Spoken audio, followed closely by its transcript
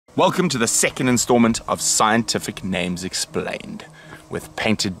Welcome to the second installment of Scientific Names Explained with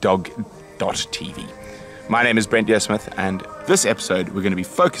PaintedDog.tv. My name is Brent Leo-smith, and this episode we're going to be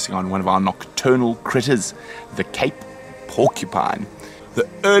focusing on one of our nocturnal critters, the Cape porcupine. The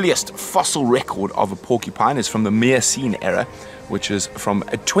earliest fossil record of a porcupine is from the Miocene era, which is from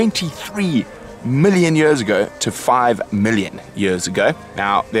 23 million years ago to 5 million years ago.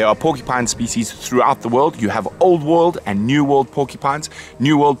 Now, there are porcupine species throughout the world. You have Old World and New World porcupines.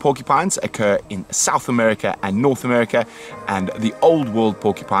 New World porcupines occur in South America and North America, and the Old World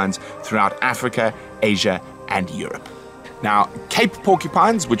porcupines throughout Africa, Asia, and Europe. Now, Cape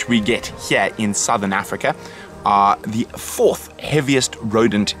porcupines, which we get here in Southern Africa, are the fourth heaviest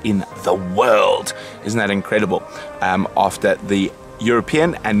rodent in the world. Isn't that incredible? After the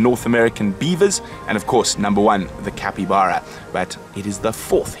European and North American beavers, and of course, number one, the capybara. But it is the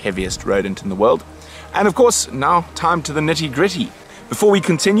fourth heaviest rodent in the world. And of course, now time to the nitty-gritty. Before we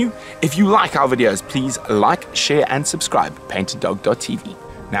continue, if you like our videos, please like, share, and subscribe. PaintedDog.tv.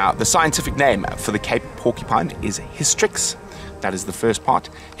 Now, the scientific name for the Cape porcupine is Hystrix. That is the first part.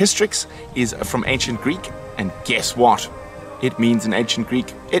 Hystrix is from ancient Greek, and guess what? It means in ancient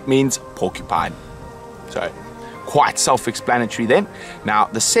Greek, it means porcupine. So, quite self-explanatory then. Now,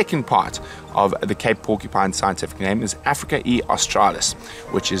 the second part of the Cape porcupine scientific name is Africa E. australis,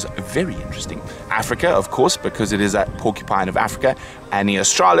 which is very interesting. Africa, of course, because it is a porcupine of Africa, and the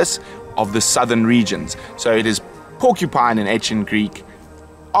australis of the southern regions. So it is porcupine in ancient Greek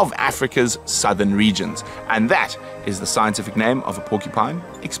of Africa's southern regions. And that is the scientific name of a porcupine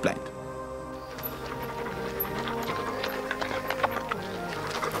explained.